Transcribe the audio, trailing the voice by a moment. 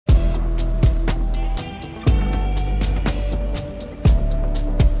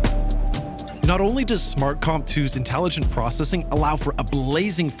Not only does SmartComp 2's intelligent processing allow for a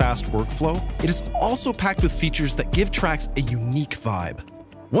blazing fast workflow, it is also packed with features that give tracks a unique vibe.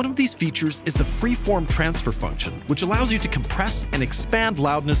 One of these features is the freeform transfer function, which allows you to compress and expand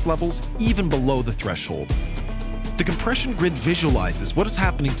loudness levels even below the threshold. The compression grid visualizes what is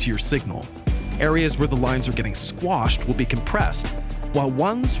happening to your signal. Areas where the lines are getting squashed will be compressed, while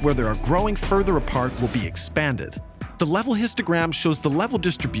ones where they are growing further apart will be expanded. The level histogram shows the level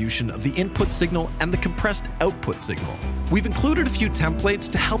distribution of the input signal and the compressed output signal. We've included a few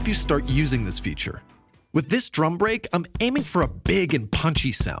templates to help you start using this feature. With this drum break, I'm aiming for a big and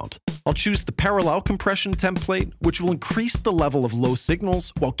punchy sound. I'll choose the parallel compression template, which will increase the level of low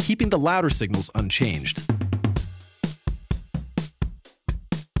signals while keeping the louder signals unchanged.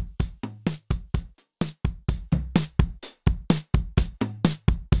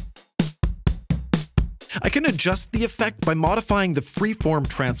 I can adjust the effect by modifying the freeform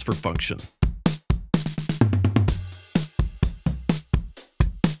transfer function.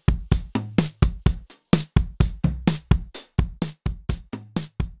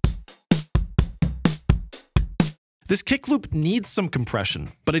 This kick loop needs some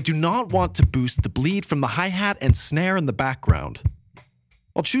compression, but I do not want to boost the bleed from the hi-hat and snare in the background.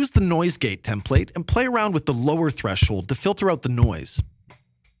 I'll choose the noise gate template and play around with the lower threshold to filter out the noise.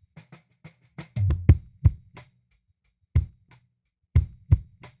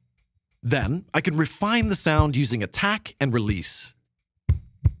 Then, I can refine the sound using attack and release.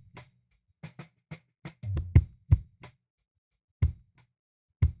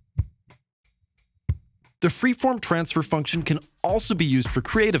 The freeform transfer function can also be used for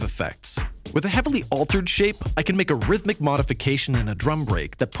creative effects. With a heavily altered shape, I can make a rhythmic modification in a drum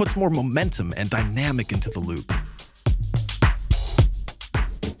break that puts more momentum and dynamic into the loop.